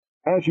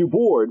As you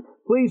board,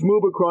 please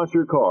move across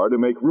your car to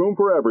make room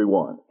for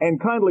everyone,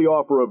 and kindly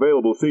offer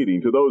available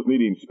seating to those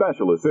needing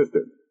special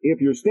assistance.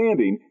 If you're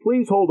standing,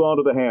 please hold on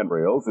to the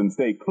handrails and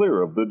stay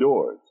clear of the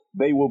doors.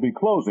 They will be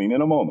closing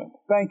in a moment.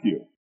 Thank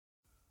you.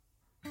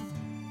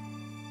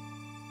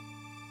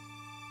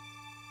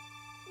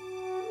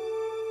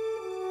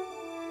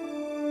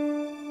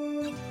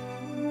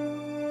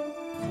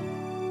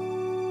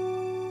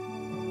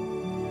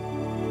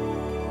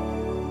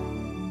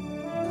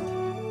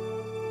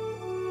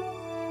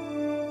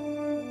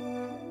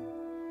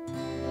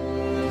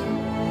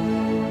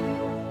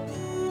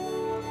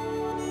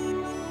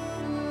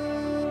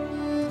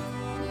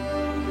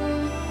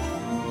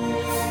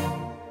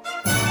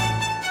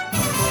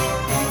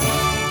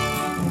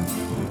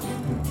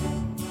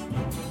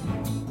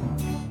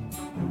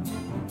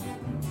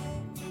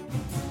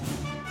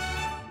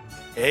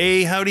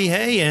 Hey, howdy,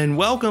 hey, and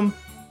welcome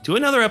to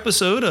another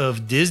episode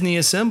of Disney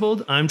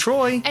Assembled. I'm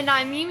Troy. And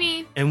I'm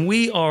Mimi. And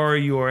we are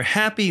your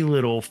happy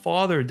little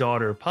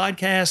father-daughter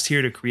podcast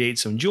here to create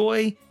some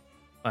joy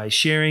by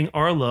sharing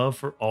our love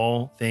for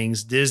all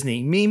things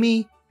Disney.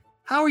 Mimi,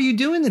 how are you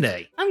doing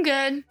today? I'm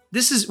good.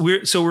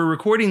 We're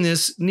recording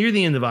this near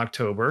the end of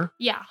October.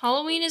 Yeah,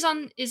 Halloween is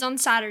on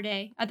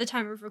Saturday at the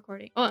time of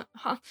recording. Oh,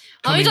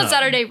 Halloween's on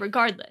Saturday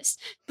regardless,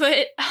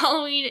 but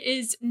Halloween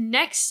is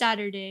next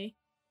Saturday.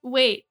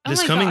 Wait,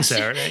 this coming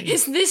Saturday.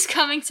 Is this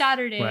coming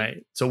Saturday?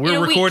 Right. So we're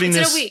recording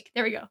this. In a week.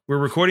 There we go. We're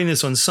recording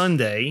this on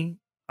Sunday,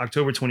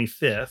 October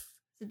 25th.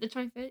 Is it the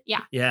 25th? Yeah.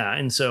 Yeah.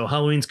 And so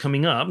Halloween's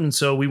coming up. And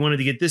so we wanted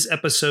to get this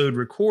episode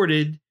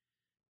recorded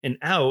and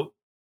out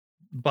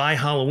by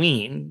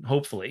Halloween.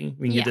 Hopefully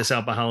we can get this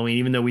out by Halloween,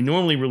 even though we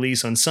normally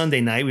release on Sunday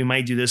night. We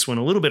might do this one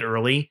a little bit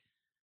early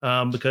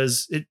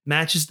because it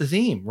matches the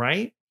theme,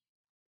 right?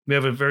 We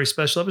have a very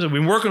special episode.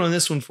 We've been working on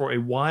this one for a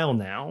while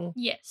now.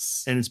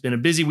 Yes. And it's been a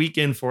busy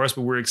weekend for us,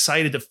 but we're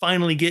excited to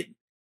finally get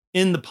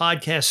in the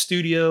podcast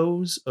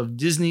studios of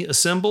Disney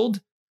Assembled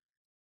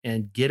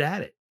and get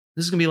at it.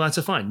 This is going to be lots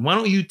of fun. Why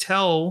don't you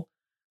tell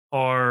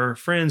our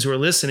friends who are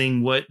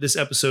listening what this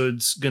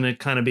episode's going to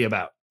kind of be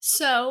about?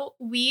 So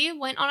we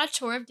went on a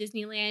tour of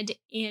Disneyland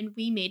and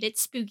we made it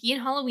spooky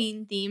and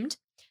Halloween themed.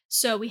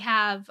 So we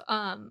have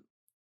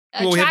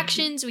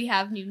attractions, we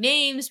have new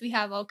names, we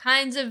have all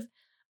kinds of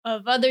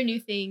other new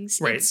things.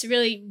 Right. It's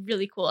really,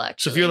 really cool,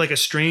 actually. So if you're like a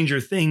Stranger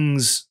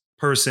Things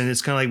person,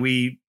 it's kind of like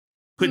we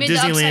put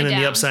Disneyland in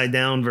the upside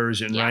down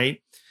version,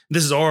 right?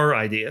 This is our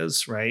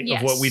ideas, right?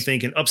 Yes. Of what we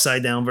think an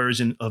upside down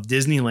version of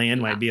Disneyland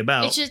might be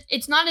about.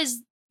 It's not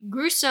as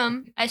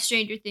gruesome as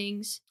Stranger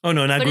Things. Oh,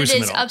 no, not gruesome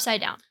at all. But it is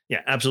upside down.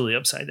 Yeah, absolutely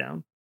upside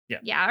down. Yeah.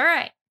 Yeah, all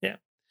right. Yeah.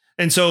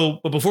 And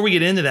so, but before we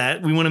get into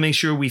that, we want to make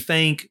sure we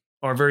thank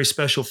our very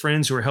special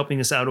friends who are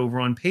helping us out over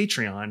on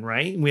Patreon,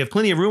 right? And we have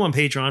plenty of room on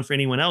Patreon for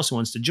anyone else who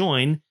wants to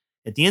join.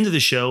 At the end of the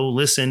show,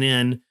 listen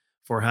in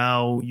for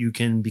how you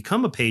can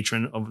become a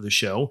patron of the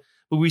show.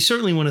 But we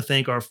certainly want to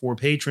thank our 4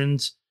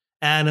 patrons,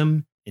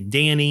 Adam and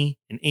Danny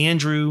and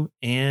Andrew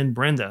and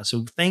Brenda.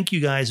 So thank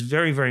you guys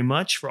very, very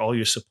much for all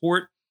your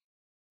support.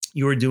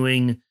 You are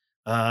doing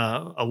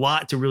a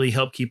lot to really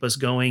help keep us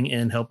going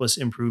and help us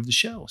improve the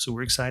show. So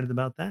we're excited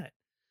about that.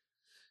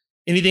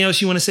 Anything else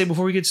you want to say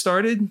before we get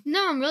started?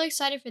 No, I'm really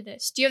excited for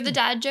this. Do you have the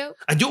dad joke?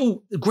 I do.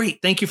 Oh, great.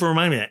 Thank you for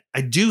reminding me that.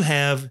 I do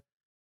have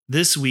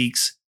this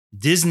week's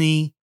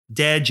Disney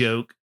dad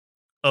joke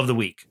of the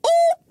week.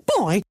 Oh,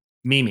 boy.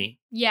 Mimi.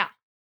 Yeah.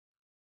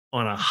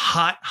 On a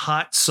hot,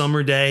 hot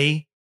summer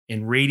day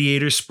in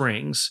Radiator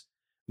Springs,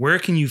 where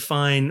can you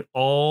find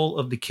all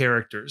of the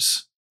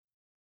characters?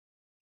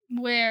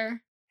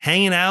 Where?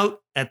 Hanging out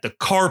at the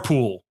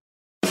carpool.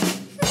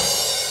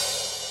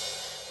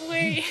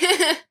 Wait.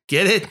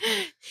 Get it?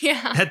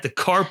 Yeah. At the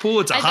carpool.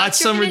 It's a hot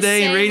summer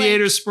day in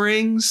Radiator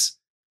Springs.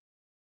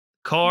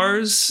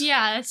 Cars.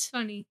 Yeah, that's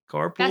funny.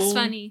 Carpool. That's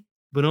funny.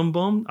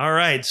 Boom. All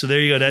right. So there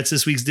you go. That's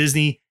this week's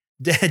Disney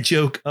dad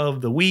joke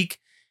of the week.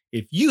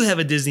 If you have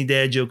a Disney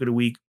dad joke of the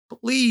week,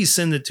 please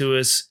send it to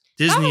us.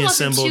 Disney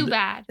Assembled. That wasn't too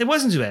bad. It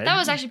wasn't too bad. That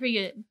was actually pretty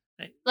good.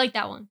 Like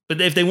that one.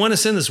 But if they want to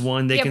send us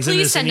one, they can send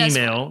us an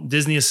email,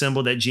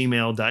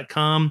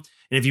 disneyassembled@gmail.com.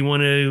 And if you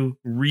want to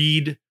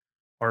read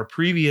our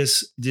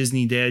previous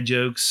Disney dad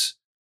jokes,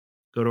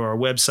 go to our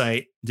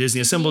website,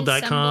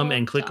 disneyassembled.com,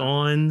 and click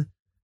on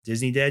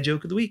Disney dad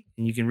joke of the week,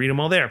 and you can read them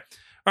all there.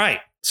 All right.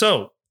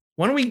 So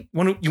are you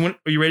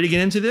ready to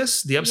get into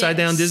this? The Upside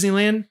Down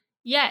Disneyland?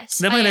 Yes.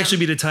 That might actually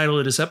be the title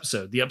of this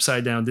episode, The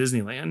Upside Down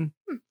Disneyland.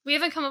 We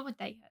haven't come up with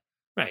that yet.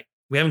 Right.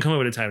 We haven't come up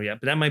with a title yet,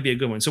 but that might be a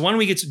good one. So why don't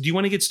we do you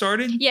want to get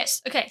started? Yes.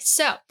 Okay.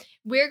 So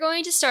we're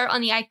going to start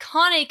on the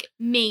iconic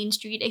Main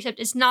Street, except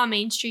it's not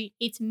Main Street.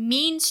 It's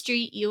Mean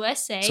Street,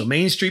 USA. So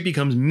Main Street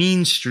becomes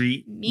Mean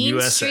Street,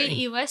 USA. Mean Street,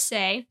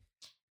 USA.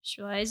 Just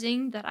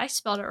realizing that I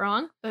spelled it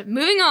wrong, but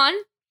moving on.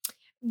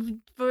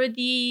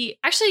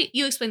 Actually,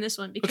 you explain this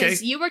one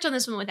because you worked on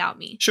this one without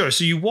me. Sure.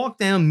 So you walk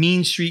down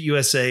Mean Street,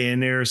 USA,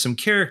 and there are some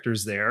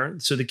characters there.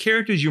 So the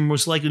characters you're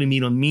most likely to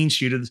meet on Mean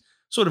Street are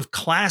sort of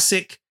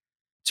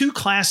two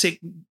classic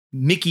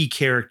Mickey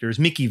characters,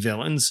 Mickey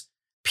villains,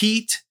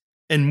 Pete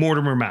and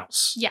Mortimer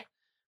Mouse. Yeah.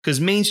 because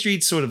Main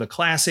Street's sort of a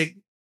classic,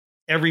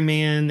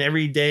 everyman,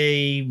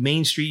 everyday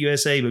Main Street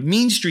USA, but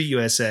Mean Street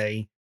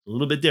USA, a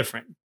little bit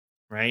different,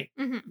 right?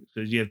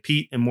 Because you have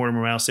Pete and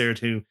Mortimer Mouse there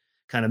to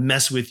kind of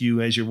mess with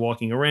you as you're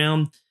walking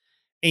around.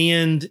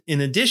 And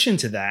in addition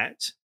to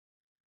that,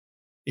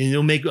 and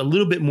it'll make a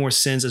little bit more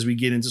sense as we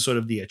get into sort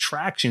of the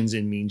attractions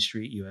in Mean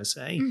Street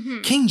USA.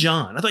 King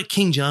John. I thought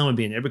King John would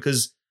be in there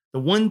because the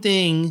one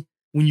thing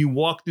when you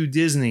walk through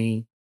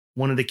Disney,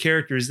 one of the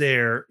characters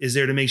there is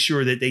there to make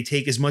sure that they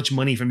take as much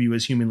money from you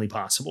as humanly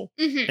possible.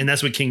 And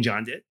that's what King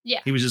John did.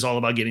 Yeah. He was just all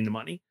about getting the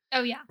money.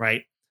 Oh, yeah.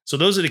 Right. So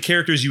those are the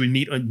characters you would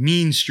meet on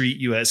Mean Street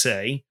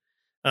USA.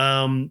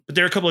 But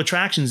there are a couple of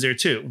attractions there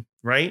too,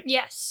 right?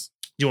 Yes.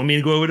 Do you want me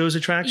to go over those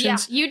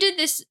attractions? Yeah, you did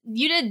this.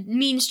 You did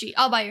Mean Street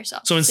all by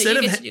yourself. So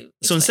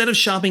instead of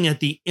shopping at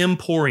the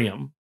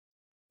Emporium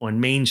on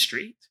Main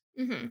Street,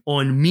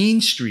 on Mean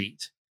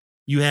Street,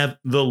 you have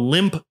the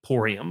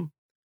Limporium,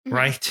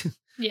 right?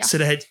 Yeah. So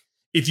that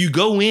if you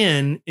go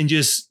in and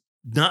just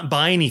not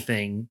buy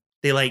anything,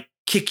 they like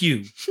kick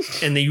you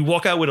and then you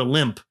walk out with a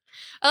limp.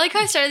 I like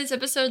how I started this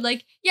episode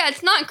like, yeah,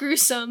 it's not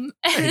gruesome.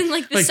 And then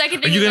like the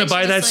second thing. Are you going to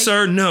buy that,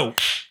 sir? No.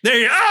 There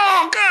you go.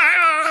 Oh, God.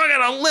 I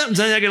got a limp.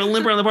 I got a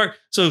limp around the park.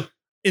 So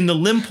in the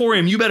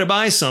Limporium, you better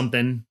buy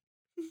something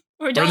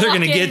or they're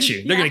going to get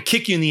you. They're going to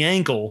kick you in the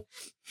ankle.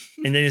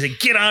 And then they say,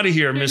 get out of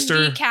here,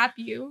 mister. Decap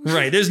you.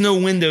 Right. There's no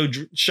window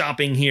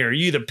shopping here.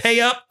 You either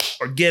pay up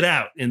or get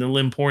out in the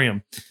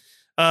Limporium.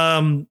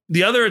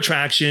 The other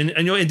attraction,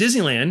 and in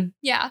Disneyland,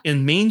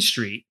 in Main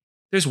Street,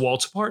 there's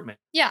Walt's apartment.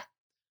 Yeah.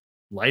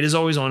 Light is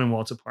always on in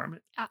Walt's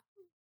apartment. Yeah.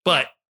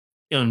 But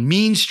on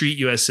Mean Street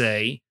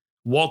USA,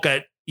 Walt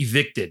got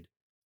evicted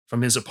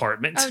from his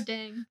apartment. Oh,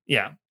 dang.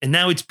 Yeah. And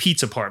now it's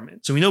Pete's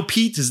apartment. So we know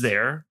Pete is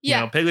there.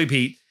 Yeah. Peggy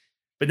Pete.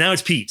 But now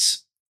it's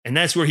Pete's. And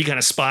that's where he kind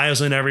of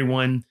spies on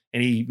everyone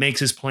and he makes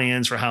his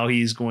plans for how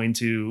he's going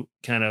to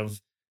kind of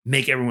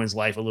make everyone's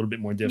life a little bit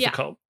more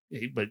difficult.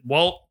 Yeah. But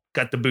Walt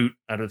got the boot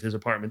out of his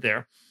apartment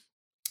there.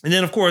 And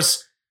then, of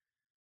course,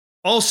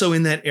 also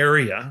in that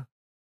area,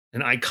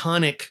 an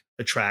iconic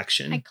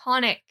attraction.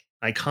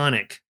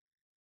 Iconic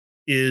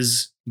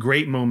is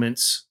Great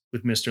Moments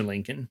with Mr.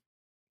 Lincoln.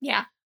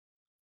 Yeah.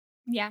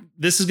 Yeah.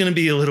 This is going to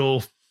be a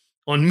little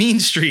on Mean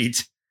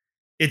Street.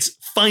 It's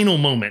Final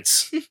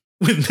Moments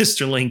with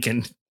Mr.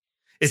 Lincoln.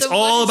 It's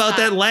all about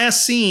that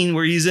last scene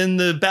where he's in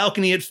the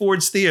balcony at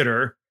Ford's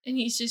Theater. And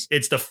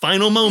it's the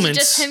final moments.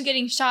 It's just him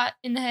getting shot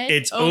in the head.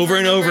 It's over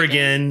and over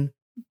again.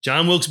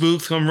 John Wilkes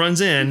Booth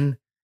runs in.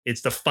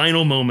 It's the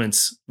final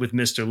moments with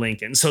Mr.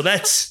 Lincoln. So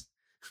that's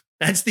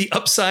the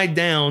upside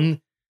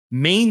down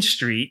Main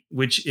Street,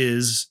 which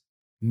is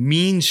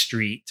Mean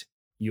Street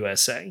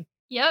USA.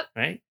 Yep.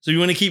 Right. So you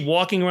want to keep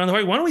walking around the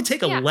park. Why don't we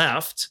take a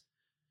left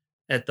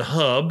at the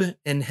hub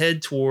and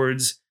head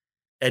towards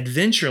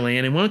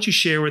Adventureland? And why don't you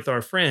share with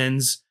our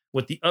friends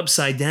what the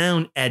upside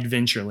down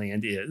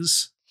Adventureland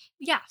is?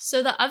 Yeah,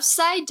 so the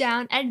upside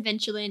down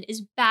Adventureland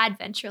is Bad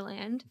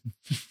Ventureland.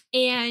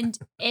 And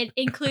it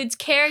includes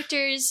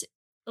characters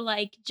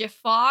like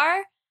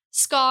Jafar,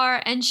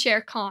 Scar, and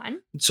Shere Khan.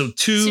 So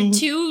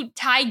two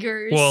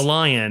tigers. Well, a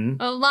lion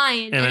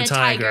and a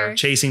tiger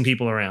chasing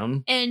people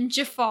around. And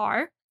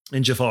Jafar,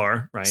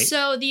 right?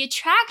 So the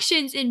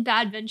attractions in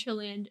Bad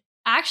Ventureland,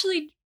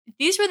 actually,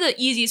 these were the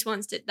easiest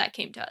ones that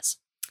came to us.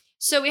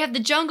 So we have the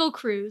Jungle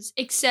Cruise,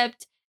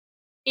 except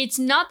it's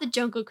not the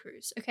Jungle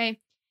Cruise, okay?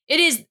 It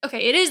is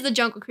the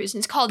Jungle Cruise, and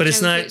it's called the Jungle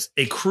Cruise. But it's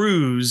not a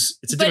cruise.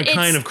 It's a different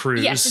kind of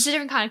cruise. Yes, it's a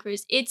different kind of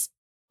cruise. It's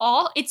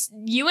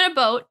you in a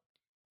boat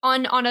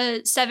on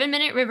a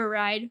 7-minute river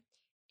ride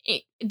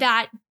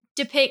that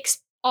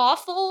depicts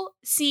awful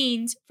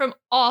scenes from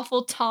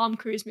awful Tom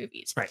Cruise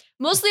movies. Right.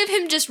 Mostly of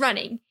him just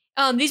running.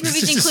 These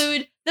movies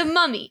include The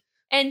Mummy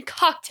and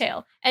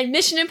Cocktail and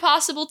Mission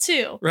Impossible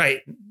 2.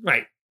 Right.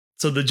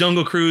 So the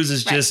Jungle Cruise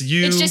is just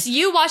you. It's just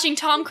you watching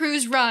Tom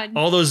Cruise run.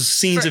 All those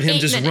scenes of him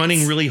just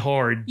running really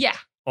hard. Yeah.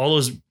 All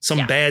those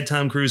bad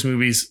Tom Cruise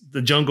movies.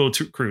 The Jungle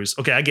Cruise.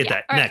 Okay, I get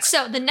that. All next.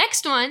 Right, so the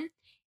next one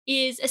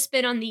is a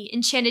spin on the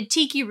Enchanted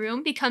Tiki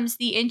Room, becomes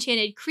the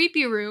Enchanted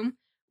Creepy Room,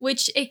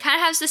 which it kind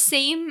of has the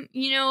same,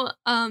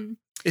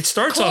 it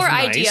starts core off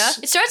idea. Nice.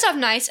 It starts off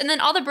nice, and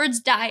then all the birds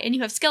die, and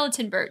you have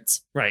skeleton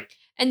birds. Right.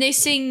 And they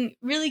sing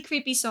really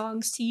creepy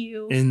songs to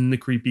you. In the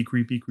creepy,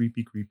 creepy,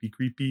 creepy, creepy,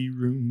 creepy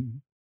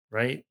room.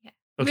 Right? Yeah.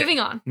 Okay.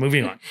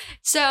 Moving on.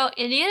 So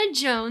Indiana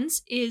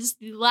Jones is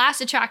the last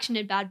attraction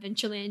in Bad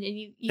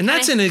Ventureland, and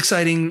that's an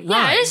exciting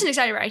ride. Yeah, it is an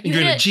exciting ride.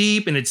 You're in a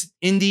Jeep, and it's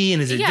Indy,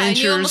 and it's adventures. And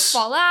you almost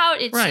fall out.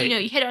 It's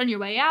you hit it on your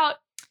way out.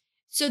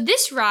 So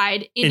this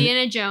ride,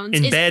 Indiana Jones,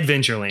 in Bad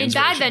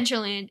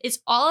Ventureland,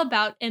 is all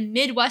about a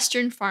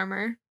Midwestern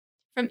farmer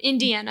from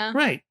Indiana.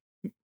 Right.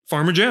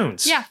 Farmer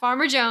Jones. Yeah,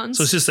 Farmer Jones.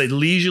 So it's just a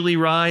leisurely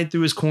ride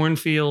through his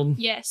cornfield.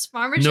 Yes,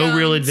 Farmer Jones. No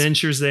real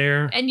adventures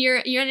there. And you're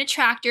in a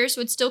tractor,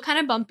 so it's still kind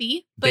of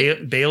bumpy.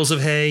 But bales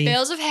of hay.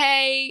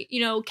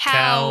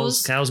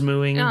 Cows. Cows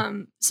mooing.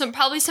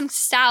 Probably some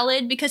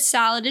salad, because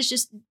salad is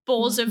just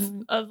bowls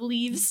of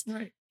leaves.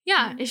 Right.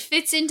 Yeah, it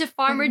fits into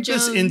Farmer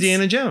Jones. It's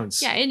Indiana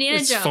Jones. Yeah, Indiana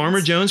it's Jones.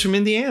 Farmer Jones from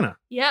Indiana.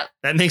 Yep.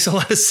 That makes a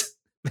lot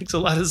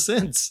of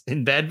sense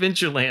in Bad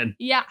Ventureland.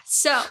 Yeah.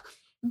 So,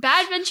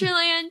 Bad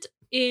Ventureland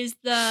is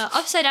the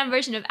upside down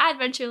version of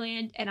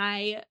Adventureland, and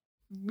I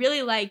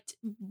really liked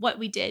what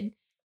we did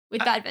with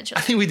Bad Ventureland.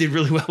 I think we did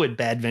really well with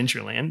Bad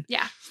Ventureland.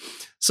 Yeah.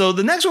 So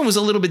the next one was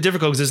a little bit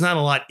difficult because there's not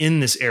a lot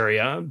in this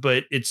area,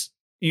 but if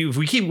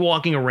we keep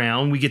walking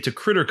around, we get to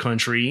Critter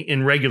Country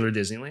in regular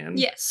Disneyland.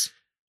 Yes.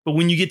 But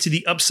when you get to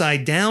the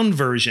upside down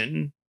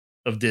version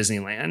of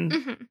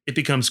Disneyland, it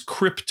becomes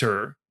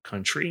Crypter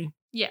Country.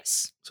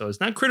 Yes. So it's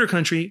not Critter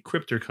Country,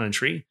 Crypter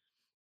Country.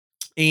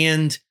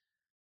 And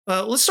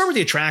let's start with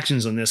the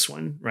attractions on this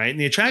one, right? And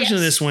the attraction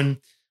of this one,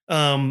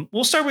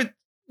 we'll start with,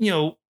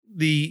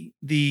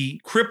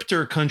 the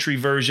Crypter Country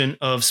version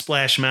of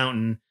Splash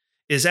Mountain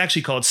is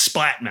actually called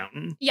Splat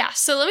Mountain. Yeah.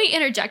 So let me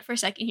interject for a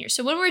second here.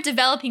 So when we're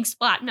developing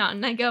Splat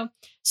Mountain, I go,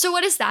 so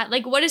what is that?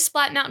 Like, what is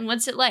Splat Mountain?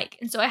 What's it like?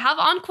 And so I have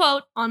on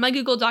quote on my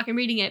Google Doc, I'm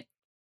reading it.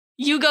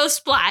 You go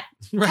splat,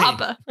 right,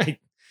 Papa. Right.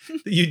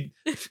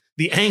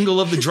 The angle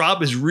of the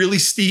drop is really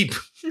steep.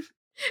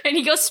 And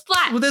he goes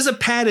splat. Well, there's a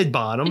padded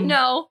bottom.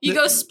 No, you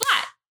go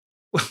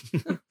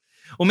splat.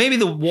 Well, maybe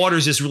the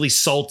water's just really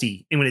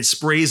salty, and when it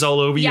sprays all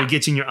over you, it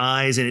gets in your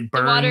eyes and it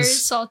burns. The water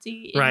is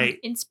salty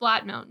in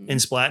Splat Mountain. In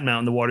Splat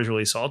Mountain, the water's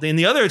really salty. And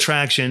the other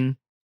attraction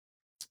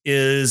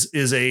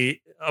is a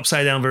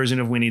upside down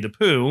version of Winnie the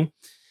Pooh.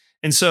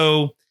 And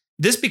so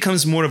this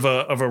becomes more of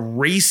a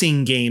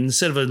racing game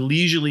instead of a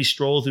leisurely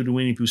stroll through the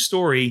Winnie the Pooh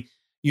story.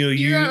 You're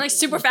going like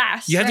super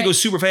fast. You have to go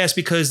super fast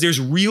because there's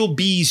real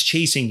bees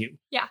chasing you.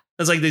 Yeah.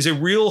 It's like there's a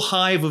real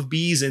hive of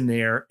bees in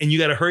there, and you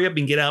got to hurry up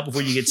and get out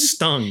before you get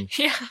stung.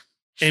 Yeah.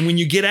 And when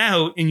you get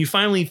out and you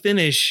finally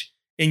finish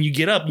and you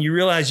get up and you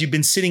realize you've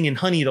been sitting in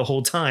honey the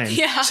whole time.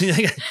 Yeah. So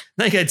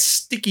I got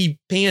sticky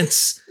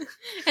pants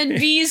and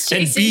bees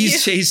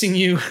chasing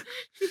you.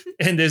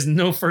 And there's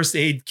no first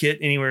aid kit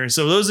anywhere.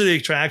 So those are the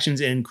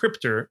attractions in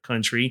Crypter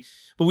Country.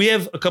 But we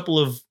have a couple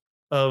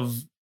of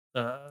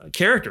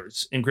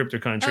characters in Crypter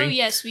Country. Oh,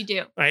 yes, we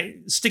do. Right.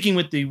 Sticking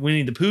with the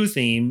Winnie the Pooh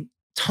theme,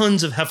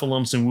 tons of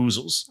heffalumps and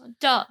woozles.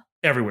 Duh.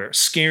 Everywhere,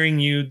 scaring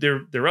you.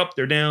 They're up,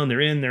 they're down,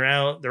 they're in, they're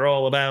out. They're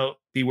all about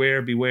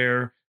beware,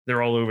 beware.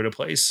 They're all over the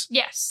place.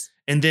 Yes.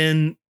 And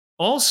then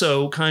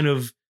also kind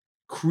of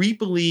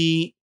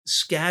creepily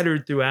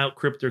scattered throughout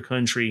Crypter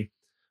Country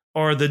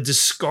are the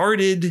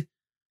discarded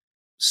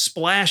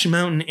Splash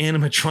Mountain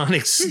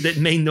animatronics that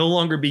may no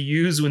longer be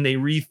used when they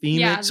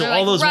retheme it. So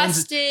all those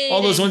ones at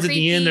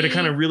the end that are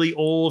kind of really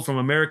old from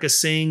America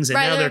Sings, and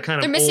now they're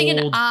kind of missing old.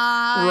 An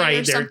eye.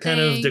 Right, they're kind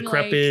of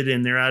decrepit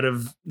and they're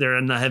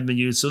not haven't been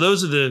used. So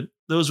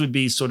those would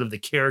be sort of the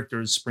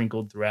characters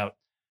sprinkled throughout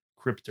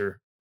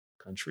Crypter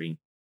Country.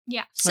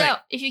 Yeah. So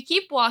if you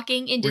keep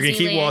walking in Disneyland, we're gonna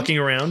keep walking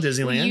around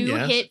Disneyland. You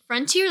hit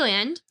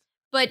Frontierland.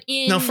 But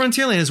now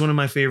Frontierland is one of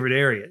my favorite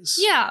areas.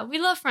 Yeah, we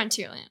love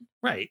Frontierland.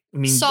 Right. I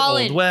mean,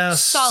 solid, Old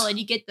West. Solid.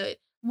 You get the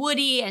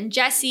Woody and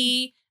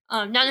Jessie.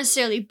 Not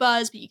necessarily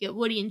Buzz, but you get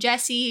Woody and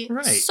Jessie.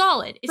 Right.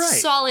 Solid. It's a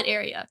solid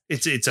area.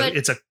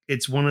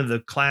 It's one of the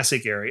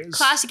classic areas.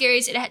 Classic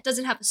areas. It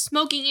doesn't have a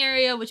smoking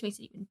area, which makes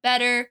it even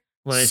better.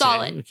 Well,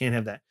 solid. We can't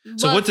have that.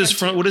 So what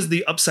is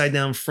the upside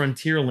down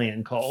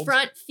Frontierland called?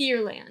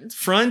 Frontierland.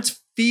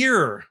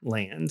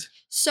 Frontierland.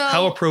 So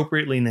how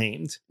appropriately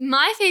named.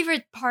 My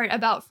favorite part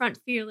about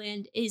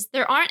Frontierland is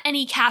there aren't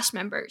any cast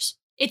members.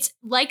 It's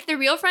like the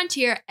real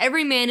Frontier.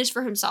 Every man is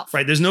for himself.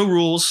 Right. There's no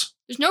rules.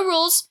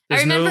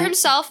 Every man for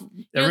himself.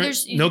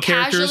 There's no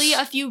characters. Casually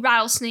a few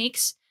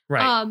rattlesnakes.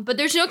 Right. But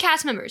there's no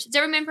cast members. It's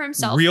every man for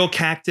himself. Real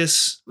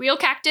cactus.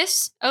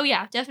 Oh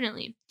yeah,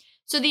 definitely.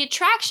 So the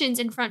attractions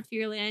in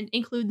Frontierland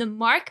include the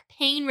Mark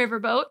Payne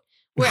Riverboat,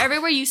 where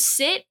everywhere you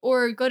sit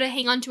or go to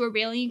hang onto a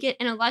railing, you get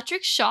an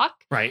electric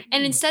shock. Right.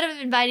 And instead of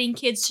inviting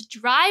kids to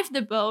drive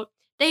the boat,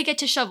 they get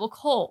to shovel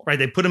coal. Right.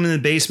 They put them in the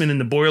basement in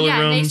the boiler room.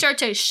 Yeah, and they start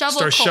to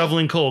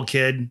shoveling coal,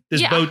 kid.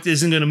 This boat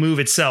isn't going to move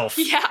itself.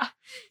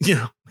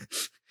 Yeah.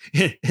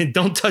 And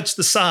don't touch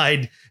the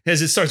side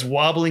as it starts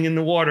wobbling in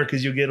the water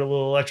because you'll get a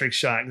little electric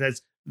shock.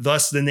 That's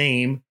thus the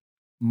name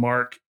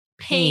Mark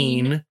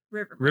Payne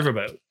Riverboat.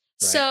 Right.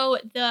 So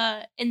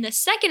the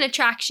second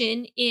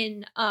attraction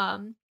in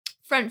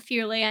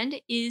Frontierland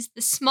is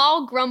the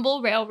Small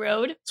Grumble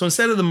Railroad. So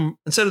instead of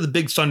the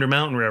Big Thunder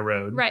Mountain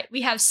Railroad, right,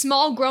 we have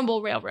Small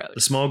Grumble Railroad.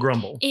 The Small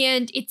Grumble,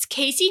 and it's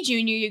Casey Jr.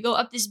 You go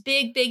up this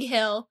big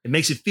hill. It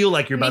makes you feel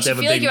like you're about to have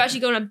a big. Like you're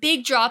actually going a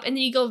big drop, and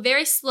then you go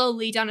very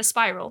slowly down a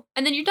spiral,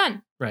 and then you're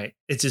done. Right.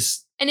 It's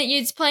just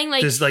it's playing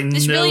like this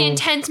really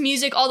intense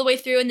music all the way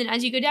through, and then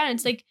as you go down,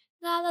 it's like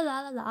la la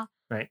la la la.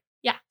 Right.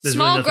 Yeah.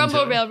 Small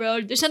Grumble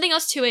Railroad. There's nothing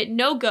else to it.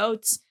 No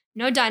goats.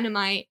 No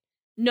dynamite.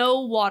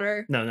 No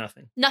water. No,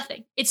 nothing.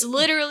 Nothing. It's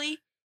literally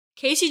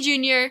Casey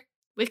Jr.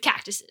 with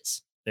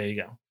cactuses. There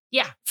you go.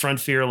 Yeah.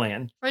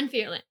 Frontierland.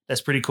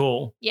 That's pretty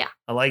cool. Yeah.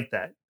 I like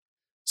that.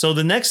 So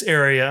the next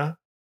area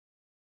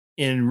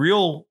in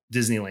real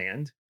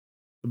Disneyland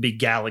would be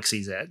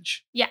Galaxy's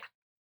Edge. Yeah.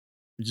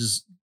 Which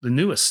is the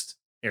newest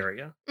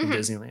area in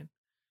Disneyland.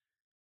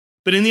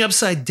 But in the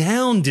upside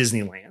down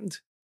Disneyland,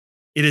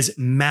 it is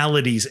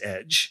Malady's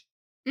Edge.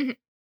 Mhm.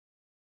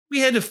 We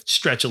had to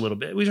stretch a little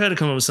bit. We tried to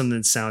come up with something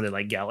that sounded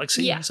like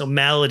Galaxy. Yeah. So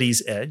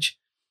Malady's Edge.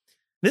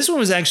 This one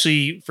was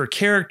actually, for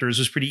characters,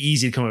 was pretty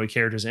easy to come up with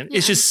characters in.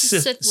 It's Yeah, just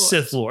Sith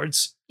Sith Lords.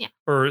 Lords. Yeah.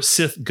 Or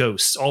Sith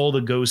ghosts. All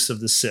the ghosts of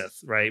the Sith,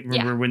 right?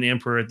 Remember when the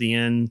Emperor at the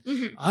end,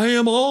 Mhm. I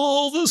am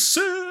all the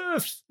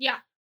Sith. Yeah.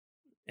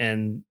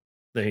 And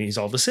then he's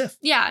all the Sith.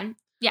 Yeah.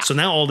 Yeah. So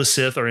now all the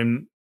Sith are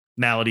in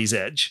Malady's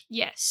Edge.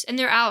 Yes. And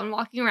they're out and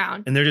walking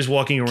around, And they're just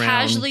walking around.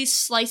 casually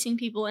slicing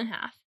people in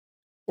half.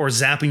 Or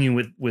zapping you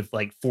with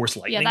like force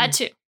lightning. Yeah, that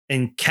too.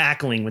 And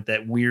cackling with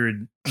that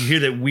weird, you hear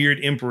that weird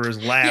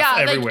Emperor's laugh Yeah,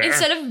 everywhere.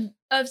 like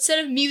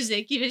instead of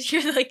music, you just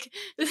hear like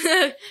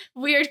the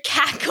weird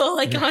cackle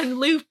like on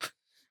loop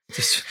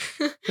Just-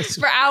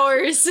 for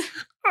hours.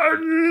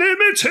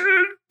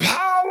 Unlimited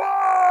power,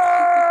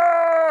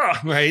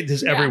 right?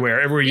 There's Yeah.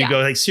 everywhere you Yeah. go.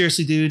 Like,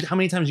 seriously, dude, how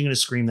many times are you going to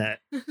scream that?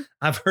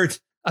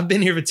 I've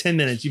been here for 10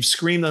 minutes. You've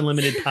screamed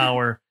unlimited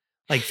power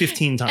like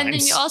 15 times. And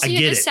then you also I hear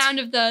get the it. sound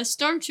of the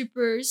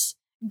stormtroopers'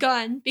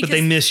 gun because But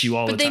they miss you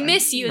all the but they time.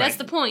 miss you. That's Right.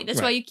 the point. That's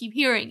why Right. you keep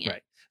hearing it.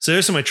 Right. So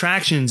there's some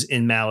attractions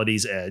in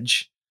Malady's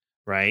Edge,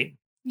 right?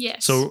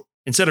 Yes. So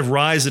instead of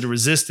Rise of the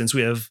Resistance,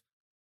 we have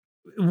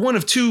one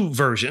of two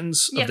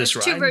versions yeah, of this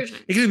there's ride. two versions.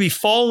 It could be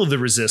Fall of the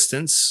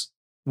Resistance,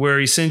 where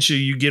essentially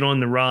you get on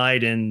the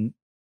ride and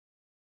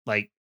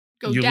like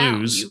Go you down.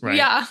 lose, right?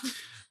 Yeah.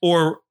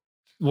 Or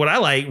what I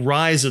like,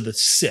 Rise of the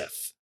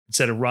Sith.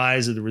 Instead of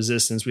Rise of the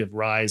Resistance, we have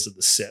Rise of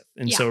the Sith.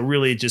 And Yeah. so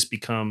really it just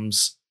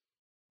becomes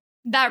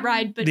That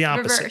ride, but the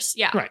opposite. reverse.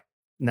 Yeah. Right.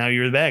 Now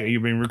you're the bad guy.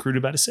 You're being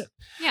recruited by the Sith.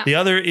 Yeah. The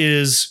other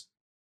is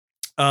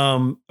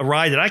a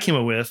ride that I came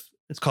up with.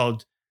 It's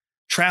called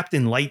Trapped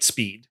in Light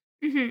Speed,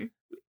 hmm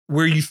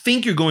where you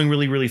think you're going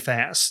really, really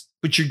fast,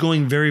 but you're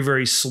going very,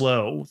 very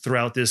slow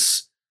throughout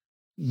this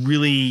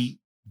really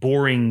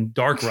boring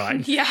dark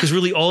ride. Yeah. Because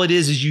really all it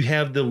is you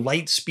have the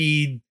light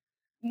speed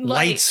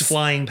lights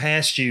flying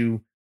past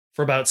you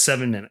for about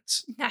 7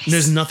 minutes. Nice. And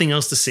there's nothing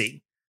else to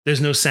see. There's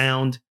no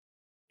sound.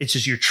 It's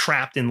just you're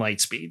trapped in light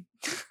speed.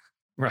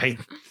 Right.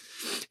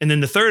 And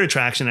then the third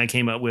attraction I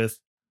came up with,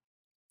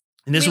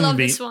 and this We one love would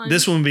be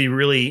this one.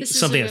 really This is a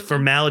something good for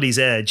one. Malady's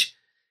Edge.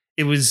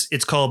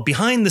 It's called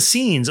Behind the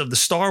Scenes of the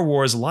Star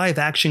Wars Live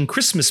Action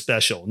Christmas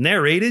Special,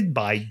 narrated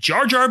by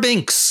Jar Jar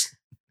Binks.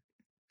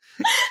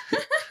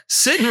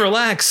 Sit and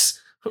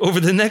relax over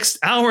the next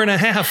hour and a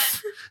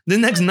half, the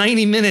next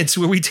 90 minutes,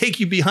 where we take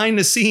you behind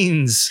the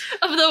scenes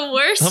Of the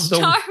worst of the-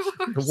 Star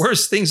Wars. the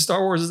worst thing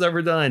Star Wars has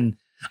ever done.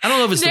 I don't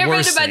know if it's the Narrated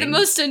worst by thing. the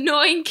most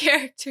annoying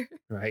character.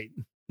 Right.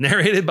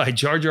 Narrated by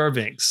Jar Jar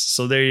Binks.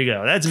 So there you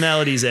go. That's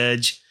Malady's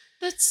Edge.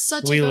 That's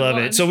such a We good love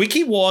one. it. So we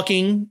keep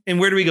walking, and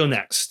where do we go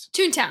next?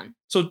 Toontown.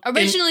 So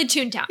Originally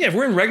Toontown. yeah, if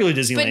we're in regular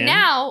Disneyland. But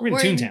now we're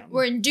in Toontown.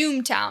 we're in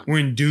Doomtown. We're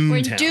in Doomtown. We're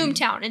in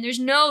Doomtown. And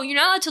you're not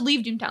allowed to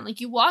leave Doomtown.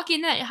 Like you walk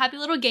in that happy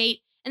little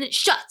gate and it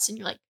shuts and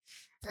you're like,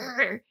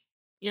 "Grr."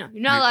 You're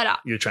not allowed out.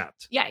 You're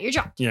trapped. Yeah, you're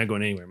trapped. You're not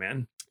going anywhere,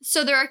 man.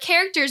 So there are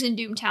characters in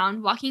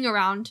Doomtown walking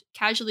around,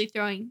 casually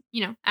throwing,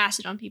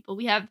 acid on people.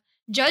 We have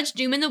Judge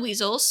Doom and the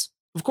Weasels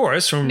Of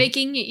course, from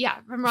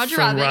from Roger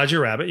from Rabbit. Roger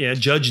Rabbit. Yeah,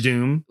 Judge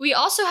Doom. We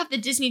also have the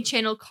Disney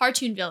Channel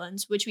cartoon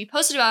villains, which we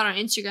posted about on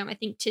Instagram, I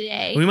think,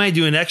 today. We might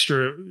do an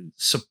extra.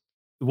 It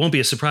won't be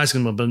a surprise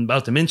because I'm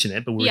about to mention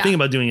it, but we're Yeah. thinking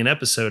about doing an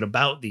episode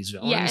about these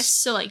villains. Yes,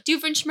 so like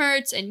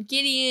Doofenshmirtz and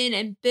Gideon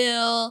and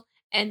Bill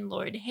and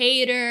Lord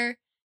Hader.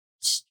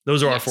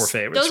 Those are our Yes, 4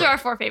 favorites. Those are right? our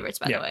 4 favorites,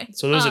 by the way.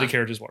 So those are the Um,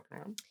 characters walking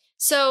around.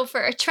 So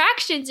for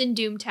attractions in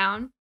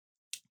Doomtown,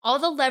 all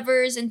the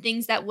levers and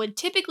things that would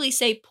typically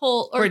say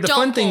pull or Right, the don't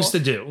fun things pull.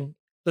 to do.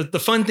 The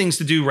fun things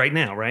to do right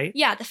now, right?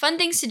 Yeah, the fun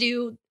things to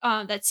do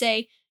that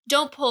say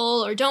don't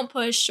pull or don't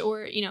push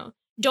or,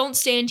 don't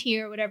stand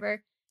here or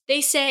whatever.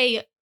 They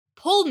say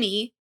pull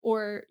me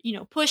or,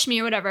 push me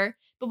or whatever.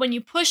 But when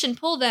you push and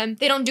pull them,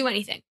 they don't do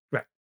anything.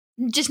 Right.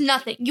 Just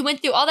nothing. You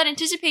went through all that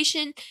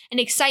anticipation and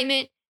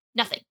excitement,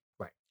 nothing.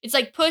 Right. It's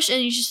like push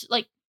and you just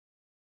like,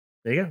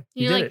 There you go.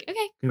 You you're did like, it.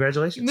 okay,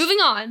 Congratulations. moving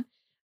on.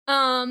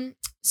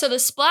 So the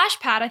splash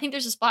pad, I think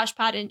there's a splash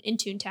pad in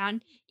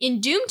Toontown. In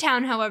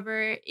Doomtown,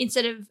 however,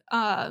 instead of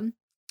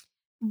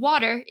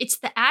water, it's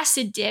the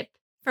acid dip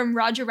from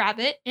Roger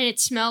Rabbit, and it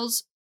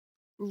smells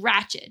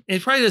ratchet.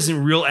 It probably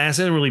doesn't real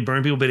acid, doesn't really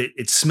burn people, but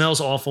it smells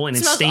awful and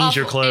it smells stains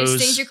your awful, and clothes. It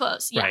stains your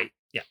clothes. Yeah. Right.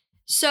 Yeah.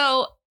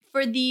 So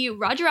for the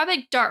Roger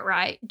Rabbit dark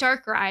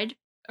ride,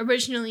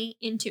 originally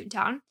in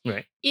Toontown,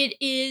 Right. it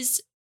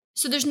is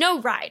so there's no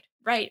ride,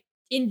 right?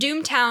 In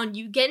Doomtown,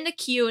 you get in the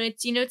queue, and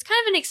it's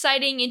kind of an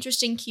exciting,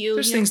 interesting queue.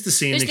 There's things to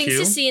see in there's the things queue.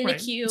 to see in the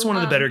Right. queue. It's one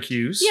of the better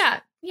queues.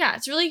 Yeah,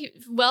 it's really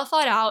well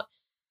thought out.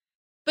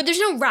 But there's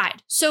no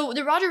ride. So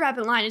the Roger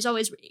Rabbit line is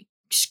always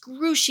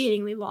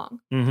excruciatingly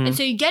long. Mhm. And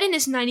so you get in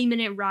this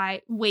 90-minute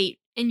wait,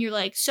 and you're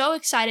like so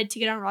excited to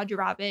get on Roger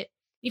Rabbit.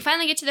 You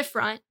finally get to the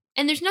front,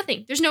 and there's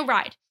nothing. There's no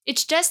ride.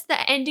 It's just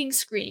the ending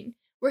screen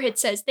where it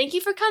says, "Thank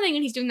you for coming,"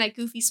 and he's doing that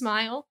goofy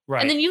smile.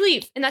 Right. And then you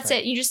leave, and that's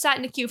Right. it. You just sat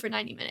in the queue for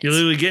 90 minutes. You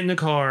literally get in the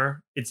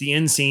car. It's the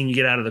end scene. You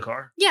get out of the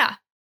car. Yeah.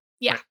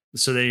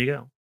 So there you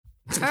go.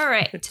 All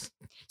right.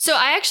 So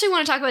I actually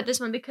want to talk about this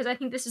one because I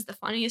think this is the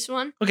funniest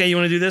one. Okay, you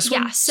want to do this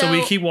one? Yeah. So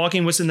we keep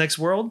walking. What's the next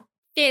world?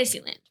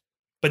 Fantasyland.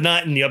 But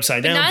not in the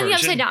upside down Not in the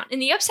version. upside down. In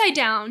the upside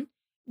down,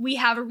 we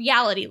have a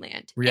reality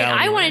land. And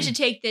I wanted to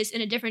take this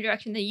in a different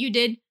direction than you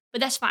did, but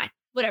that's fine.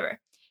 Whatever.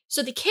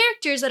 So the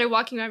characters that are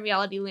walking around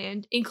reality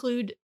land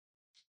include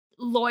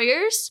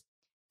lawyers,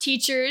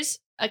 teachers,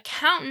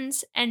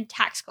 accountants, and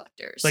tax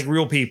collectors. Like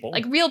real people.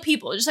 Like real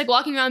people, just like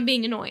walking around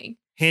being annoying.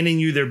 Handing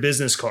you their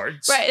business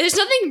cards. Right. There's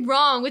nothing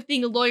wrong with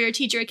being a lawyer,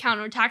 teacher,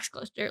 accountant, or tax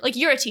collector. Like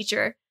you're a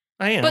teacher.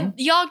 I am. But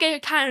y'all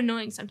get kind of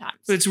annoying sometimes.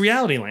 But it's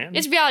reality land.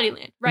 It's reality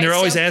land, right? And they're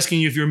always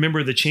asking you if you're a member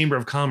of the Chamber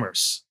of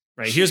Commerce.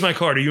 Right. Here's my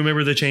card. Are you a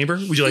member of the chamber?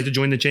 Would you like to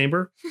join the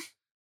chamber?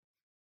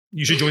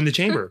 You should join the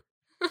chamber.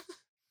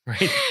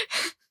 Right.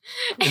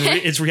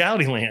 It's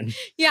reality land.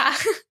 Yeah.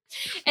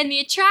 And the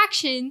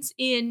attractions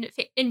in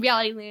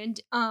reality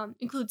land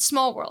include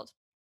Small World.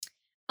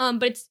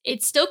 But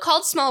it's still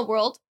called Small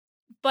World.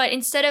 But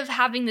instead of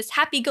having this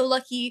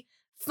happy-go-lucky,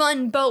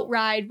 fun boat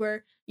ride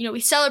where, we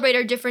celebrate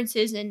our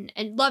differences and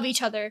love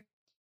each other,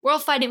 we're all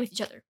fighting with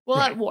each other. We're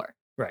all at war.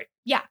 Right.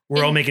 Yeah.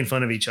 We're all making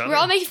fun of each other. We're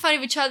all making fun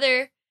of each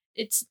other.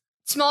 It's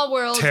Small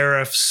World.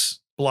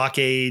 Tariffs,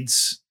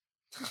 blockades,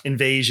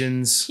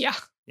 invasions. Yeah.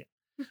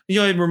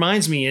 It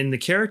reminds me in the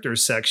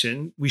characters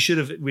section, we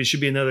should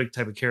be another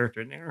type of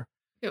character in there.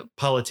 Who?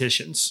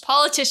 Politicians.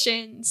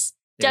 Politicians.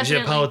 Yeah, we should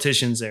Definitely. have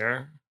politicians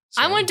there.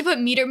 So. I wanted to put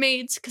meter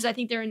maids because I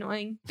think they're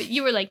annoying, but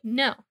you were like,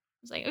 no. I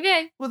was like,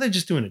 okay. Well, they're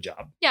just doing a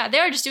job. Yeah, they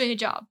are just doing a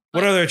job.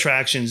 What other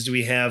attractions do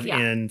we have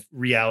in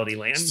reality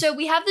land? So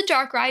we have the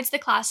dark rides, the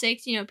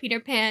classics, Peter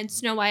Pan,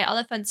 Snow White, all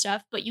that fun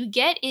stuff. But you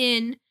get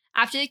in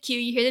after the queue,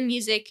 you hear the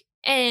music,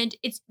 and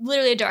it's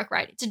literally a dark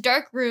ride. It's a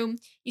dark room.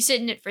 You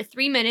sit in it for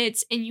 3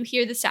 minutes, and you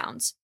hear the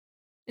sounds.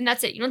 And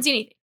that's it. You don't see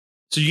anything.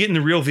 So you get in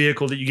the real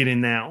vehicle that you get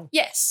in now.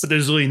 Yes. But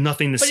there's really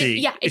nothing to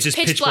see. It's just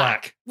pitch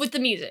black. With the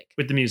music.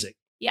 With the music.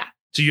 Yeah.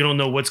 So you don't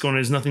know what's going on.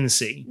 There's nothing to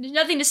see. There's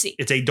nothing to see.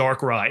 It's a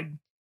dark ride.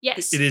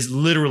 Yes. It is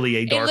literally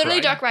a dark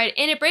ride. Dark ride.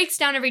 And it breaks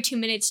down every 2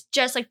 minutes,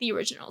 just like the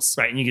originals.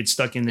 Right. And you get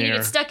stuck in there. And you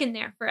get stuck in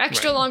there for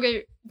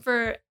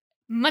for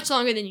much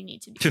longer than you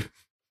need to be.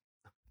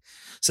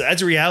 So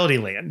that's reality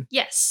land.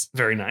 Yes.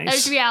 Very nice. That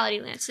is reality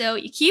land. So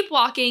you keep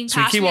walking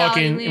So we keep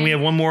walking, and we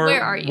have one more.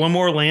 Where are you? One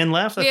more land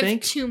left, I think. We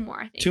have 2 more,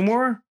 I think. 2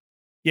 more?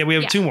 Yeah, we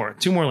have 2 more.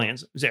 2 more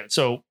lands.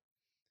 So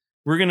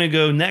we're going to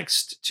go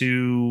next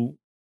to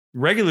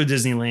regular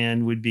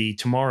Disneyland would be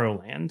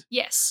Tomorrowland.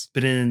 Yes.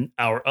 But in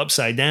our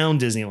upside down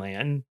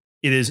Disneyland,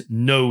 it is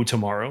no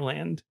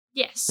Tomorrowland.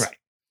 Yes. Right.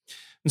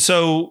 And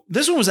so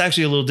this one was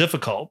actually a little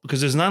difficult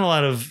because there's not a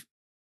lot of,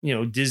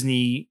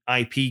 Disney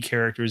IP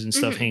characters and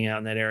stuff hanging out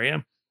in that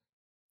area.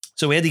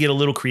 So we had to get a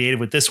little creative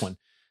with this one.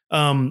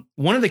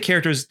 One of the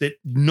characters that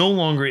no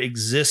longer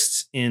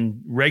exists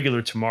in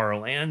regular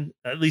Tomorrowland,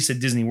 at least at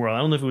Disney World, I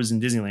don't know if it was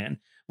in Disneyland,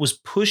 was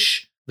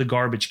Push the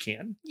Garbage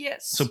Can.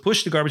 Yes. So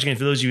Push the Garbage Can,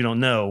 for those of you who don't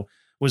know,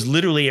 was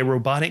literally a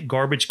robotic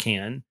garbage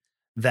can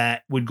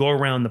that would go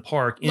around the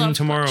park in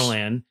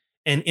Tomorrowland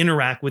and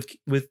interact with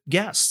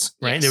guests,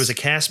 right? Yes. There was a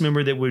cast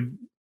member that would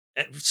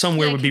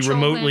would be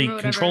remotely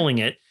controlling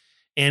it,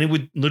 and it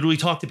would literally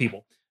talk to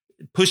people.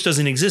 Push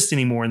doesn't exist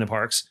anymore in the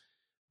parks,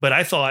 but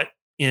I thought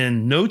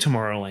in No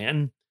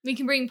Tomorrowland, we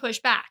can bring Push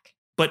back.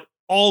 But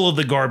all of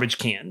the garbage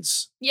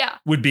cans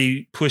would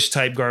be Push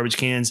type garbage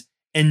cans,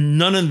 and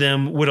none of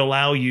them would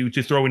allow you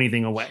to throw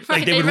anything away. Right,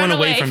 like they would run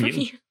away from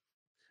you.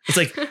 It's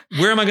like,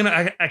 where am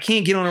I I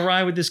can't get on a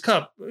ride with this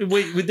cup.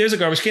 Wait, there's a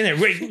garbage can there.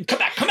 Wait, come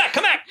back.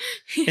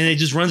 And it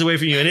just runs away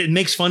from you and it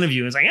makes fun of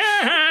you. It's like,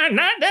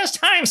 not this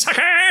time,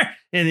 sucker.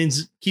 And it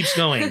keeps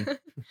going.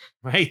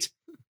 Right.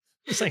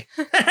 It's like,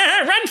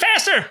 run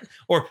faster.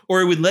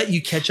 Or it would let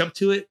you catch up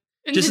to it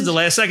just at the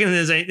last second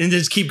and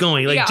just keep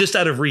going, like just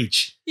out of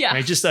reach. Yeah.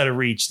 Right? Just out of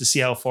reach to see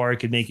how far it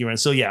could make you run.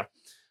 So yeah.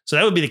 So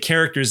that would be the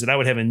characters that I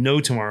would have in No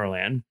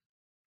Tomorrowland.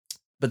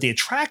 But the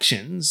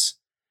attractions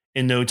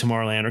in No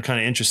Tomorrowland are kind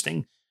of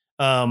interesting.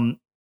 One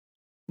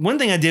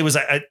thing I did was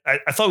I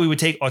thought we would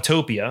take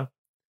Autopia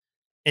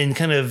and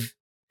kind of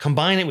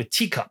combine it with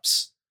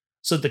teacups.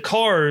 So that the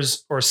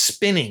cars are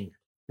spinning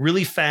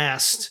really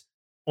fast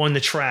on the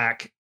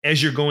track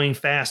as you're going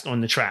fast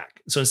on the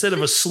track. So instead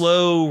of a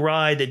slow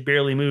ride that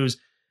barely moves,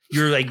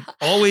 you're like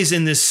always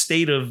in this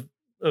state of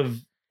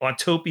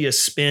Autopia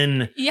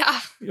spin. Yeah.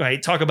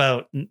 Right. Talk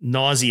about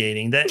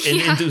nauseating that.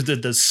 And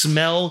the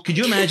smell. Could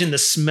you imagine the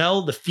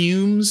smell, the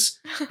fumes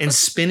and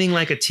spinning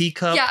like a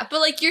teacup? Yeah. But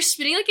like you're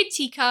spinning like a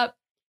teacup,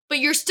 but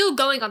you're still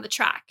going on the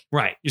track.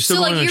 Right. You're still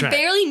going on the track. So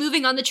like you're barely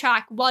moving on the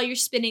track while you're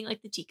spinning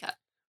like the teacup.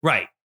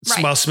 Right.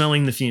 While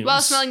smelling the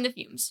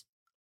fumes.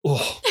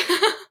 Oh,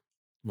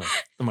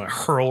 I'm going to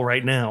hurl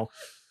right now.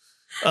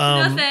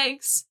 No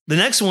thanks. The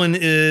next one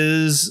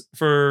is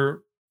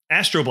for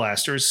Astro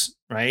Blasters,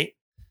 right?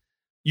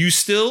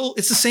 It's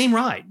the same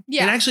ride.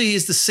 Yeah. It actually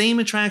is the same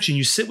attraction.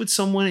 You sit with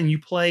someone and you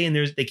play and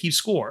they keep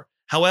score.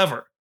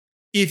 However,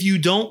 if you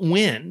don't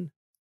win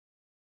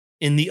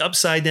in the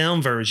upside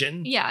down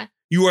version,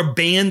 you are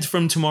banned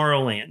from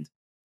Tomorrowland.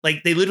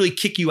 Like they literally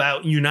kick you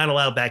out and you're not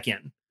allowed back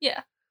in.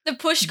 Yeah. The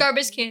push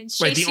garbage cans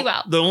chase you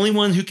out. The only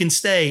one who can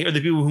stay are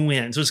the people who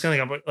win. So it's kind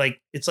of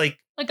like it's like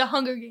a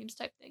Hunger Games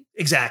type thing.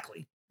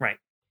 Exactly. Right.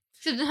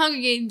 Except in Hunger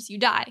Games, you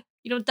die.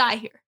 You don't die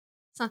here.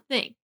 It's not a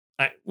thing.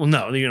 Well,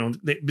 no,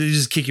 they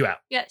just kick you out.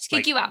 Yeah, just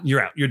kick you out.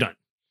 You're out. You're done.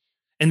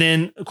 And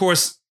then, of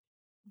course,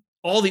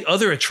 all the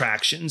other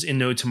attractions in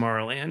No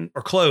Tomorrowland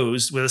are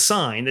closed with a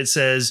sign that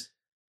says,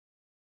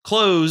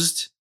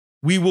 "Closed.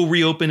 We will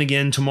reopen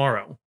again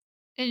tomorrow."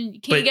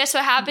 And can you guess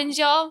what happens,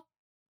 y'all?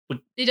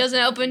 It doesn't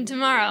open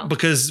tomorrow.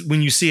 Because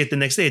when you see it the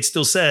next day, it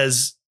still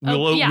says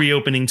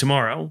reopening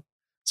tomorrow.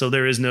 So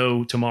there is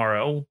no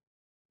tomorrow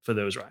for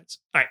those rides.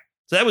 All right.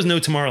 So that was No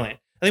Tomorrowland.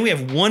 I think we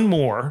have one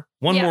more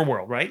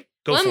world, right?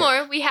 One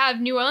more. We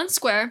have New Orleans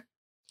Square.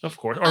 Of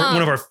course. Or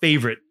one of our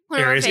favorite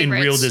areas in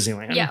real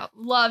Disneyland. Yeah,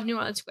 love New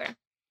Orleans Square.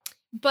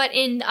 But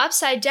in the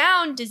Upside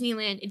Down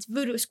Disneyland, it's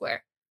Voodoo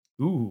Square.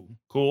 Ooh,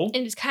 cool.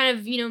 And it's kind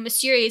of,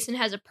 mysterious and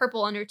has a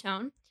purple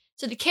undertone.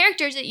 So the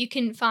characters that you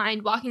can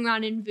find walking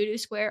around in Voodoo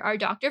Square are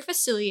Dr.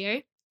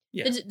 Facilier,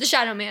 the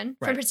Shadow Man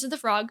from Princess of the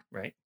Frog.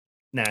 Right.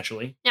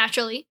 Naturally,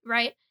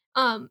 right?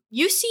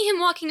 You see him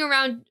walking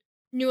around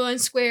New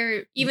Orleans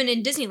Square, even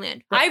in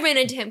Disneyland. Right. I ran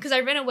into him because I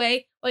ran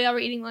away while y'all were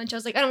eating lunch. I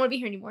was like, I don't want to be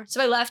here anymore.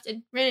 So I left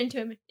and ran into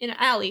him in an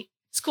alley.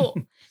 It's cool.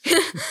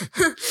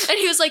 And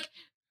he was like,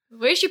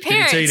 "Where's your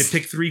parents?" Did he tell you to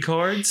pick 3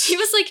 cards? He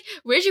was like,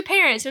 "Where's your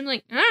parents?" And I'm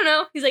like, "I don't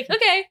know." He's like,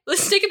 "Okay,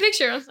 let's take a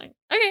picture." I was like,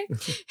 "Okay."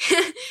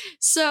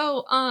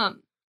 So,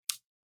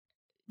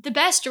 the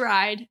best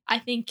ride, I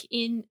think,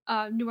 in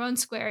New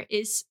Orleans Square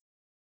is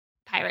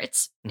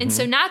Pirates. Mm-hmm. And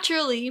so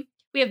naturally,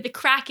 we have the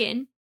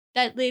Kraken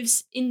that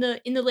lives in the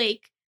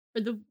lake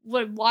or the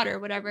water,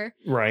 whatever.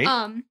 Right.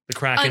 The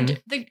Kraken.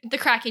 The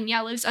Kraken,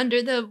 lives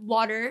under the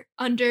water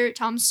under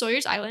Tom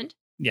Sawyer's Island.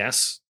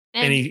 Yes.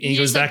 And he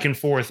goes back and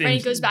forth. Right,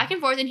 he goes back and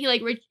forth, and he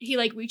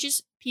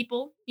reaches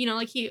people. He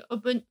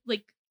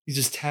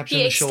just taps you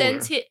on the shoulder.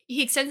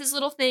 He extends his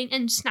little thing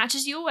and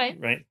snatches you away.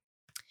 Right.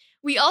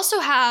 We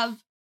also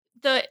have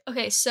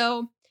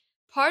so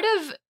part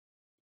of.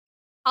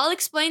 I'll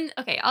explain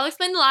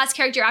the last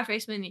character after I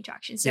explain the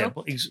attraction. So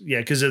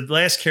because the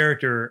last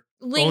character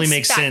only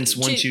makes sense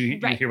once you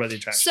hear about the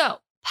attraction.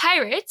 So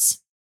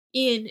Pirates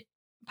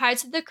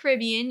of the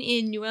Caribbean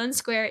in New Orleans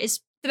Square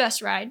is the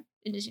best ride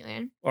in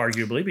Disneyland.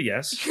 Arguably, but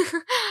yes.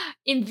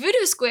 In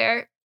Voodoo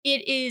Square,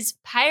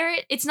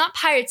 it's not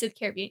Pirates of the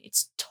Caribbean,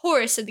 it's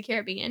Tourists of the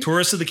Caribbean.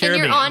 Tourists of the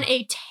Caribbean. And you're on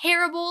a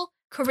terrible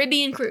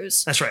Caribbean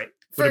cruise. That's right.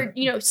 For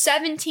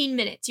 17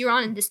 minutes. You're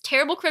on this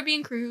terrible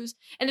Caribbean cruise,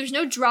 and there's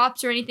no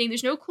drops or anything.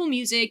 There's no cool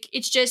music.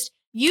 It's just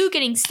you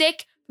getting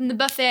sick from the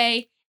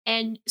buffet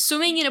and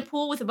swimming in a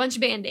pool with a bunch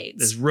of Band-Aids.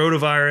 There's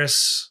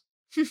rotavirus.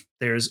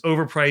 There's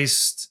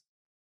overpriced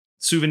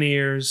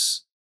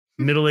souvenirs.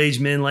 Middle-aged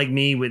men like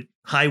me with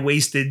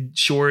high-waisted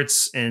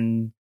shorts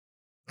and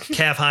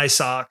calf-high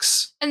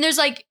socks. And there's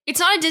it's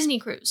not a Disney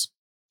cruise.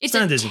 It's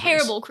a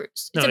terrible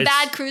cruise. It's a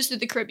bad cruise through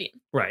the Caribbean.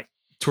 Right.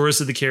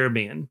 Tourists of the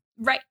Caribbean.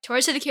 Right.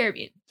 Tourists of the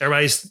Caribbean.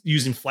 Everybody's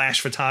using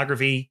flash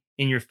photography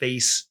in your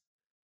face.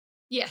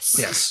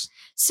 Yes.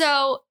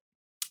 So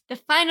the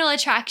final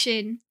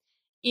attraction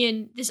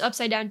in this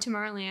Upside Down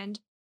Tomorrowland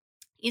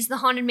is the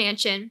Haunted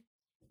Mansion,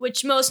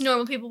 which most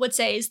normal people would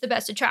say is the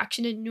best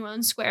attraction in New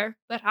Orleans Square,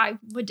 but I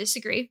would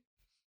disagree.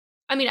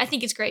 I mean, I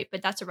think it's great,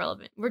 but that's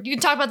irrelevant. You can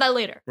talk about that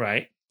later.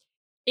 Right.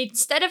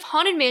 Instead of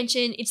Haunted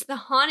Mansion, it's the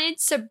Haunted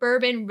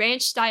Suburban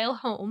Ranch-style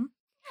home.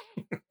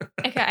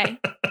 Okay.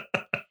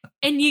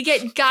 And you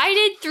get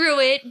guided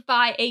through it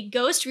by a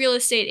ghost real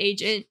estate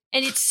agent,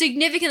 and it's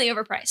significantly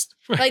overpriced.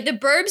 Right. The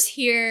burbs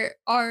here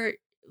are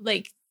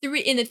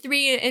in the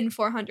 300s and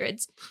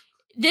 400s.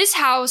 This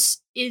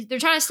house they're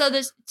trying to sell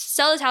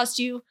this house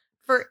to you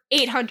for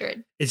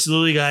 $800. It's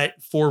literally got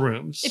 4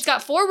 rooms. It's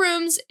got 4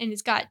 rooms, and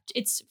it's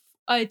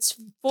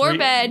 4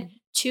 bed,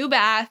 2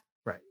 bath.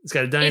 Right. It's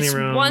got a dining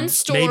room. 1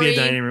 story. Maybe a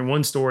dining room.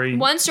 1 story.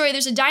 1 story.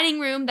 There's a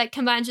dining room that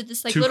combines with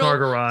this 2-car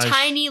garage.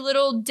 Tiny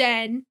little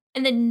den,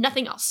 and then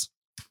nothing else.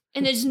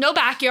 And there's no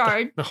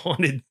backyard. The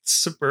Haunted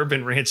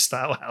Suburban Ranch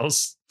style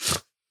house.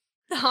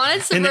 The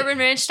Haunted Suburban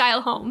Ranch style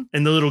home.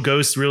 And the little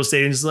ghost real estate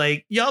agent's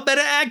like, y'all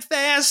better act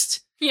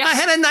fast. Yeah. I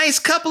had a nice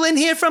couple in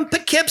here from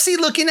Poughkeepsie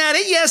looking at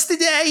it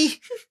yesterday.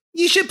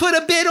 You should put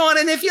a bid on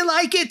it if you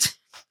like it.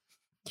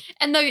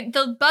 And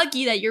the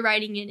buggy that you're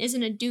riding in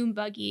isn't a doom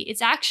buggy.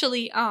 It's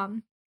actually it's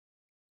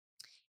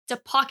a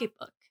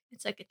pocketbook.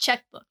 It's like a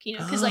checkbook,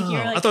 because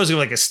you're I thought it was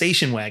like a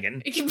station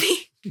wagon. It could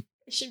be.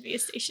 It should be a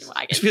station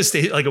wagon. It should be a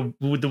station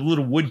with the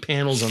little wood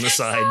panels on the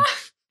side.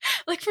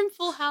 Like from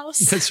Full House.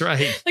 That's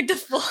right. And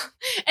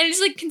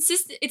it's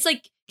consistent. It's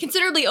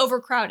considerably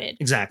overcrowded.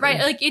 Exactly.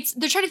 Right.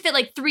 They're trying to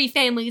fit 3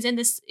 families in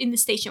the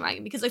station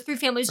wagon because 3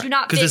 families do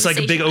not fit. Because it's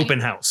a big open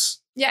house.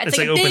 Yeah, it's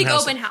like a big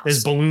open house.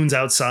 There's balloons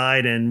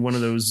outside and one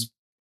of those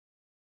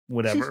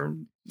whatever.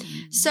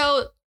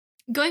 So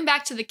going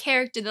back to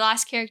the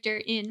last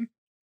character in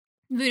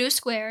Voodoo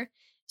Square.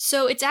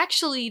 So it's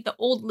actually the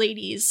old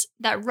ladies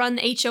that run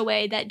the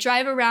HOA that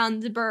drive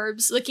around the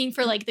burbs looking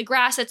for the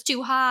grass that's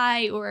too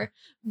high, or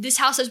this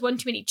house has one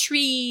too many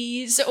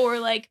trees, or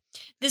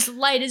this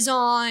light is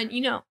on.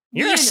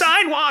 Your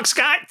sidewalk's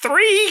got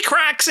 3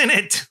 cracks in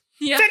it.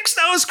 Yeah. Fix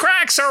those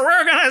cracks or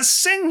we're going to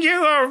send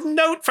you a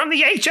note from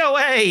the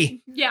HOA.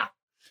 Yeah.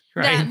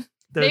 Right?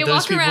 They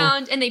walk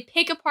around and they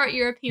pick apart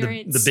your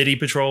appearance. The Biddy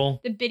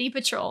Patrol. The Biddy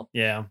Patrol.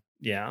 Yeah.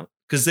 Yeah.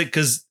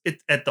 Because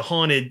at the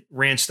haunted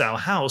ranch-style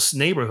house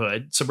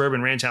neighborhood,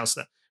 suburban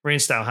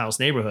ranch-style house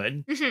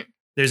neighborhood,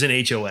 there's an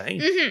HOA.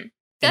 Mm-hmm.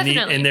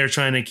 Definitely. And they're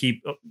trying to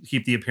keep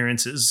the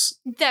appearances.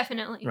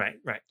 Definitely.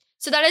 Right.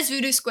 So that is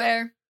Voodoo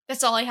Square.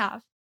 That's all I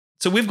have.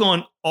 So we've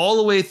gone all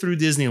the way through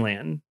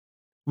Disneyland.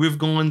 We've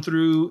gone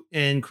through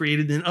and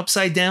created an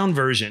upside down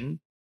version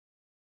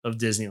of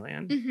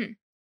Disneyland. Mm-hmm.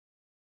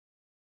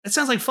 That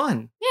sounds like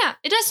fun. Yeah,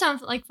 it does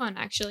sound like fun,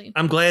 actually.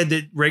 I'm glad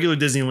that regular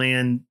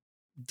Disneyland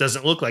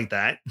doesn't look like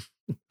that,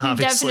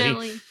 obviously.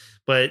 Definitely.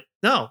 But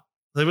no,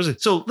 there was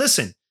so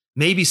listen,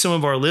 maybe some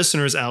of our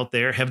listeners out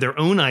there have their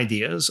own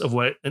ideas of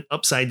what an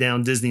upside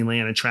down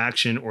Disneyland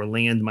attraction or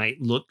land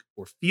might look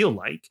or feel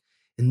like,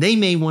 and they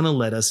may want to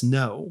let us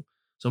know.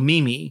 So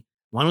Mimi,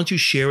 why don't you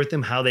share with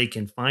them how they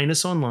can find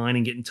us online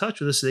and get in touch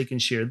with us so they can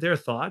share their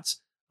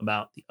thoughts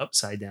about the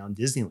upside down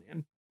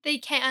Disneyland? They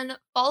can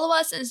follow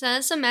us and send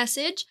us a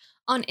message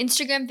on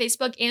Instagram,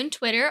 Facebook, and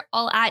Twitter,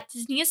 all at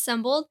Disney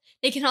Assembled.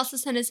 They can also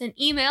send us an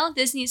email,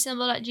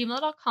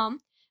 disneyassembled@gmail.com.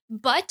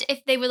 But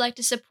if they would like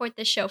to support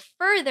the show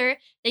further,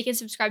 they can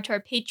subscribe to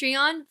our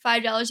Patreon.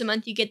 $5 a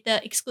month, you get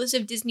the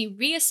exclusive Disney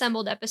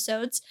Reassembled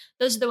episodes.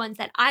 Those are the ones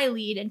that I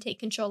lead and take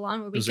control on,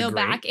 where we go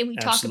back and we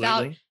talk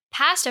about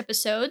past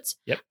episodes.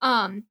 Yep.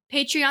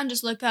 Patreon,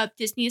 just look up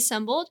Disney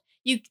Assembled.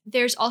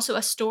 There's also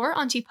a store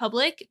on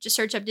TeePublic. Just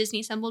search up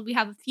Disney Assembled. We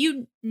have a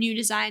few new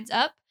designs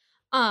up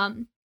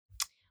on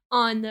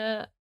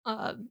the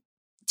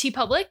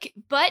TeePublic,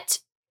 but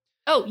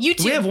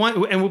YouTube. We have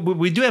one, and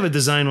we do have a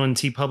design on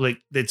TeePublic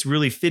that's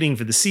really fitting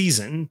for the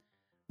season.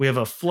 We have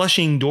a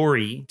Flushing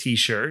Dory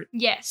t-shirt.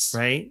 Yes.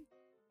 Right?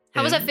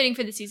 How was that fitting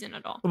for the season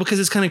at all? Well, because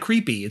it's kind of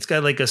creepy. It's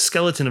got like a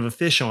skeleton of a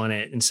fish on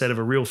it instead of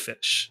a real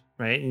fish,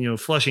 right? And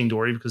Flushing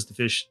Dory because the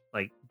fish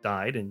like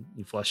died and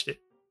you flushed it,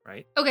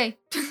 right? Okay.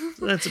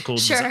 So that's a cool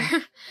design.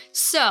 Sure.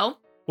 So.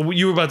 Well,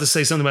 you were about to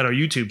say something about our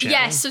YouTube channel.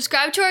 Yes,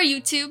 subscribe to our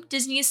YouTube,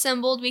 Disney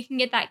Assembled. We can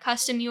get that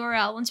custom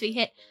URL once we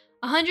hit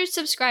 100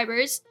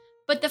 subscribers.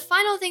 But the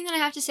final thing that I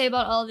have to say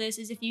about all of this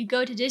is if you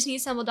go to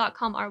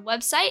DisneyAssembled.com, our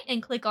website,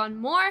 and click on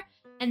More,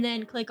 and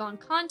then click on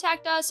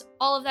Contact Us,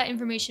 all of that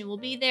information will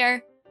be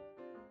there,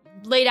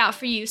 laid out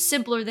for you,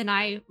 simpler than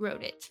I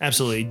wrote it.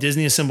 Absolutely.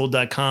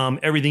 DisneyAssembled.com.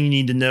 Everything you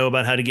need to know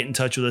about how to get in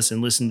touch with us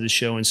and listen to the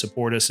show and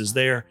support us is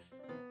there.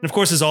 And of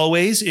course, as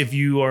always, if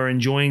you are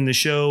enjoying the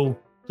show,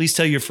 please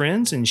tell your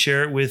friends and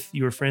share it with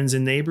your friends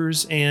and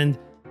neighbors. And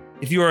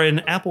if you are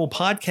an Apple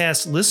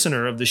Podcast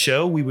listener of the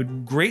show, we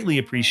would greatly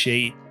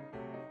appreciate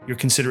your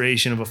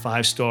consideration of a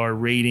 5-star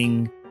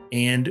rating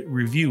and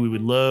review. We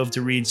would love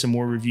to read some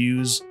more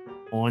reviews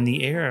on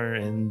the air,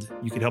 and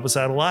you could help us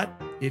out a lot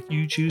if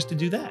you choose to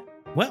do that.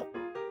 Well,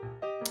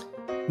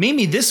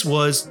 Mimi, this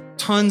was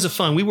tons of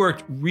fun. We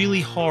worked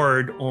really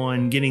hard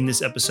on getting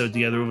this episode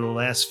together over the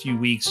last few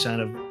weeks, trying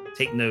to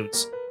take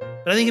notes,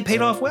 but I think it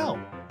paid off well.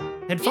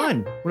 Had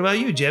fun. Yeah. What about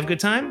you? Did you have a good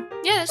time?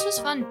 Yeah, this was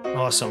fun.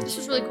 Awesome. This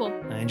was really cool.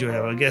 I enjoyed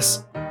it. I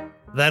guess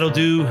that'll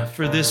do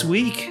for this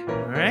week. All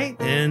right.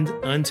 And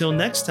until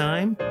next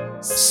time,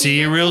 see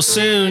you real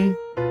soon.